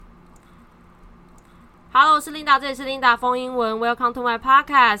Hello， 我是 Linda， 这里是 Linda 风英文 ，Welcome to my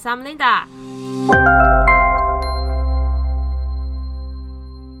podcast， I'm Linda。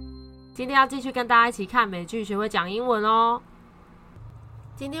今天要继续跟大家一起看美剧，学会讲英文哦。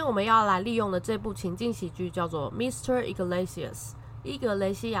今天我们要来利用的这部情境喜剧叫做 Mr.Iglesias 伊格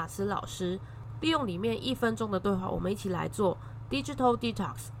雷西亚斯老师，利用里面1分钟的对话，我们一起来做 digital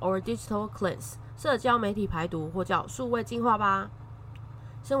detox or digital cleanse 社交媒体排毒，或叫数位净化吧。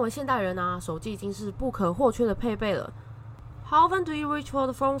身为现代人啊，手机已经是不可或缺的配备了。How often do you reach for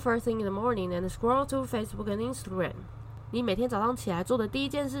the phone first thing in the morning and scroll to Facebook and Instagram？ 你每天早上起来做的第一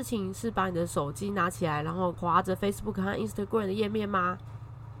件事情是把你的手机拿起来，然后滑着 Facebook 和 Instagram 的页面吗？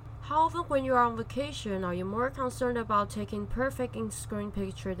 How often when you are on vacation are you more concerned about taking perfect Instagram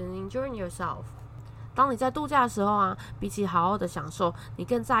picture than enjoying yourself？ 当你在度假的时候啊，比起好好的享受，你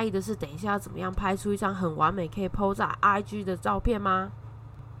更在意的是等一下要怎么样拍出一张很完美可以 po 在 IG 的照片吗？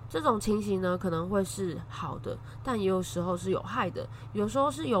这种情形呢，可能会是好的，但也有时候是有害的，有时候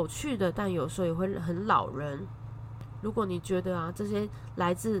是有趣的，但有时候也会很恼人。如果你觉得啊，这些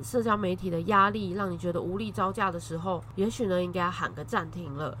来自社交媒体的压力让你觉得无力招架的时候，也许呢，应该喊个暂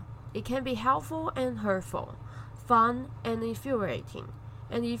停了。It can be helpful and hurtful, fun and infuriating.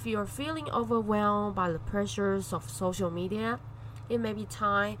 And if you're feeling overwhelmed by the pressures of social media, it may be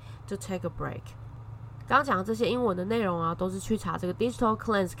time to take a break. 刚刚讲的这些英文的内容啊，都是去查这个 digital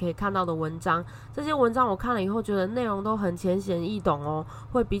cleanse 可以看到的文章。这些文章我看了以后，觉得内容都很浅显易懂哦，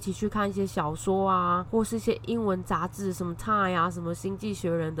会比起去看一些小说啊，或是一些英文杂志，什么 Time 啊，什么经济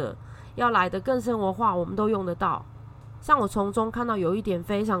学人的，要来的更生活化，我们都用得到。像我从中看到有一点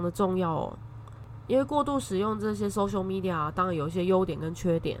非常的重要哦，因为过度使用这些 social media 啊，当然有一些优点跟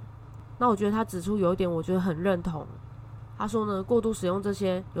缺点。那我觉得他指出有一点，我觉得很认同。他说呢，过度使用这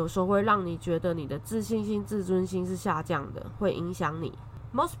些，有时候会让你觉得你的自信心、自尊心是下降的，会影响你。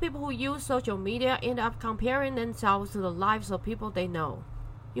Most people who use social media end up comparing themselves to the lives of people they know。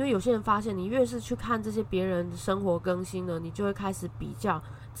因为有些人发现，你越是去看这些别人的生活更新呢，你就会开始比较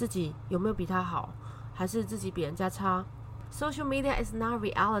自己有没有比他好，还是自己比人家差。Social media is not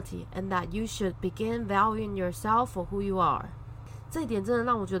reality, and that you should begin valuing yourself for who you are。这一点真的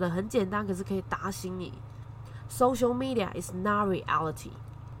让我觉得很简单，可是可以打醒你。Social media is not reality。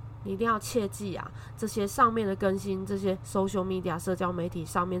 你一定要切记啊，这些上面的更新，这些 social media 社交媒体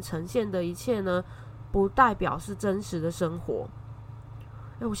上面呈现的一切呢，不代表是真实的生活。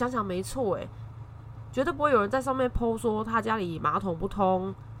我想想没错绝对不会有人在上面 po 说他家里马桶不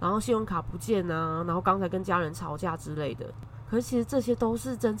通，然后信用卡不见啊，然后刚才跟家人吵架之类的。可是其实这些都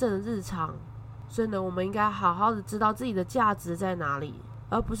是真正的日常，所以呢，我们应该好好的知道自己的价值在哪里，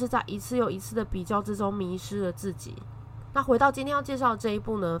而不是在一次又一次的比较之中迷失了自己。那回到今天要介绍的这一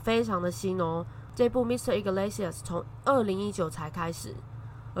部呢，非常的新哦。这一部 Mr.Iglesias 从2019才开始，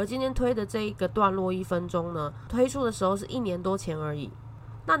而今天推的这一个段落1分钟呢，推出的时候是1年多前而已。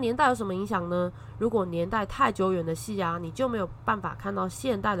那年代有什么影响呢？如果年代太久远的戏啊，你就没有办法看到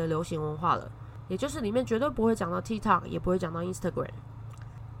现代的流行文化了，也就是里面绝对不会讲到 TikTok， 也不会讲到 Instagram。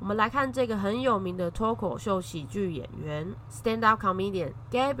我们来看这个很有名的脱口秀喜剧演员 stand-up comedian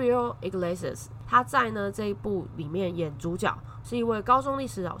Gabriel Iglesias， 他在呢这一部里面演主角，是一位高中历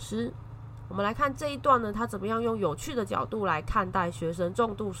史老师。我们来看这一段呢，他怎么样用有趣的角度来看待学生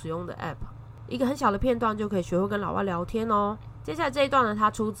重度使用的 app。 一个很小的片段就可以学会跟老外聊天哦。接下来这一段呢，它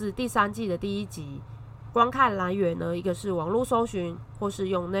出自第3季的第1集，观看来源呢，一个是网络搜寻，或是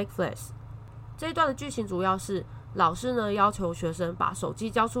用 Netflix。 这一段的剧情主要是老师呢要求学生把手机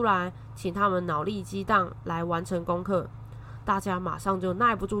交出来，请他们脑力激荡来完成功课。大家马上就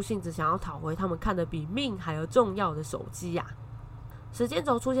耐不住性子，想要讨回他们看得比命还要重要的手机呀。时间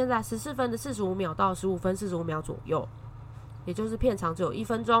轴出现在14分的45秒到15分45秒左右，也就是片长只有1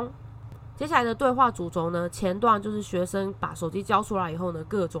分钟。接下来的对话主轴呢，前段就是学生把手机交出来以后呢，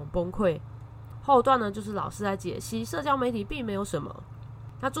各种崩溃。后段呢，就是老师在解析社交媒体并没有什么。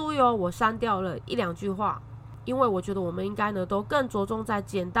那注意哦，我删掉了1-2句话，因为我觉得我们应该呢都更着重在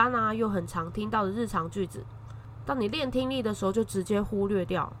简单啊又很常听到的日常句子，当你练听力的时候就直接忽略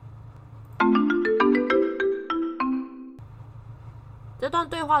掉。这段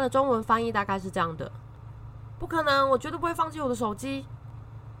对话的中文翻译大概是这样的：不可能，我绝对不会放弃我的手机。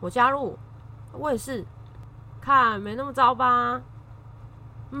我加入，我也是。看，没那么糟吧？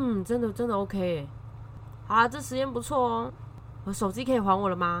真的 OK 耶。好啦，这实验不错哦。我手机可以还我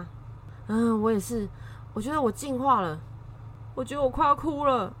了吗？我也是。我觉得我进化了，我觉得我快要哭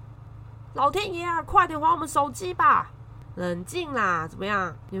了。老天爷啊，快点还我们手机吧！冷静啦，怎么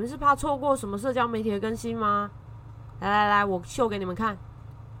样？你们是怕错过什么社交媒体的更新吗？来，我秀给你们看。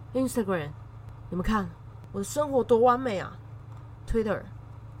Instagram， 你们看我的生活多完美啊。Twitter，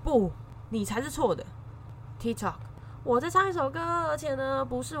 不，你才是错的。detox。我在唱一首歌，而且呢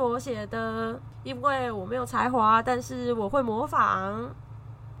不是我写的，因为我没有才华，但是我会模仿。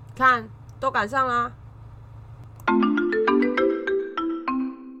看，都赶上啦。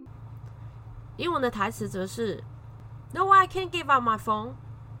英文的台词则是 No, I can't give up my phone.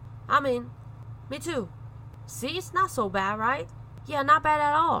 I mean, me too. See, it's not so bad, right? Yeah, not bad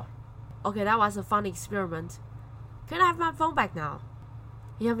at all. Okay, that was a fun experiment. Can I have my phone back now?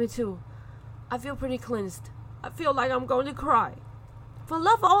 Yeah, me too. I feel pretty cleansed. I feel like I'm going to cry. For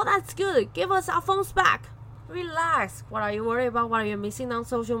love of all that's good, give us our phones back. Relax. What are you worried about? What are you missing on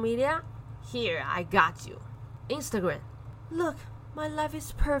social media? Here, I got you. Instagram. Look, my life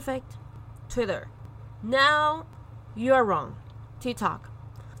is perfect. Twitter. No, you're wrong. TikTok.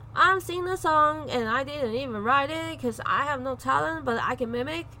 I'm singing a song and I didn't even write it because I have no talent, but I can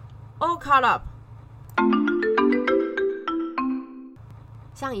mimic. All caught up.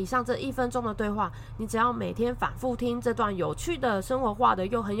 像以上这1分钟的对话，你只要每天反复听这段有趣的、生活化的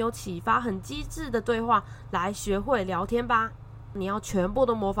又很有启发、很机智的对话，来学会聊天吧。你要全部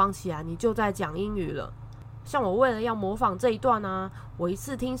都模仿起来，你就在讲英语了。像我为了要模仿这一段啊，我一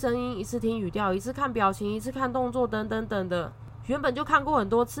次听声音，一次听语调，一次看表情，一次看动作，等等等的，原本就看过很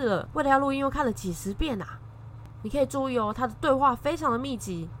多次了，为了要录音又看了几十遍啊。你可以注意哦，他的对话非常的密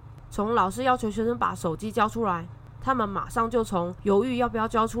集，从老师要求学生把手机交出来，他们马上就从犹豫要不要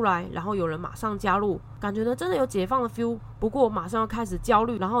交出来，然后有人马上加入，感觉呢真的有解放的 feel， 不过马上又开始焦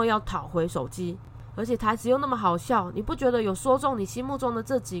虑，然后要讨回手机，而且台词又那么好笑，你不觉得有说中你心目中的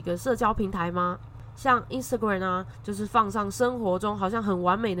这几个社交平台吗？像 Instagram 啊，就是放上生活中好像很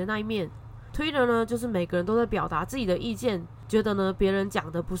完美的那一面， Twitter 呢，就是每个人都在表达自己的意见，觉得呢别人讲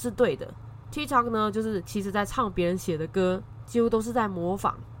的不是对的， TikTok 呢，就是其实在唱别人写的歌，几乎都是在模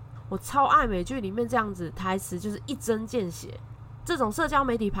仿。我超爱美剧里面这样子，台词就是一针见血。这种社交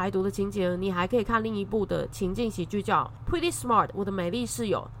媒体排毒的情节，你还可以看另一部的情境喜剧叫 Pretty Smart 我的美丽室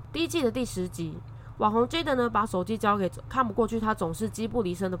友，第1季的第10集。网红 Jaden 呢，把手机交给看不过去他总是机不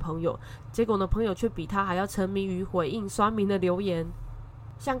离身的朋友，结果呢，朋友却比他还要沉迷于回应酸民的留言。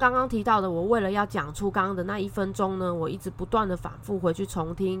像刚刚提到的，我为了要讲出刚刚的那1分钟呢，我一直不断的反复回去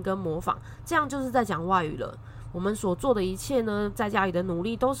重听跟模仿，这样就是在讲外语了。我们所做的一切呢，在家里的努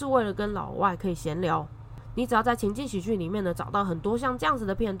力都是为了跟老外可以闲聊。你只要在情境喜剧里面呢，找到很多像这样子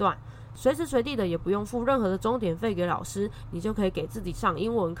的片段，随时随地的也不用付任何的钟点费给老师，你就可以给自己上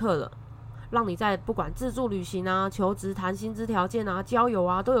英文课了。让你在不管自助旅行啊、求职谈薪资条件啊、交友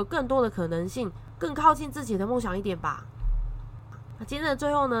啊，都有更多的可能性，更靠近自己的梦想一点吧。那今天的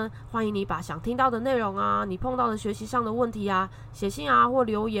最后呢，欢迎你把想听到的内容啊，你碰到的学习上的问题啊，写信啊或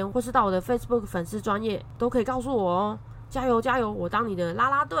留言，或是到我的 Facebook 粉丝专页都可以告诉我哦。加油加油，我当你的啦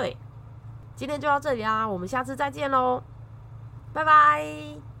啦队。今天就到这里啦，我们下次再见咯，拜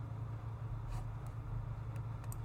拜。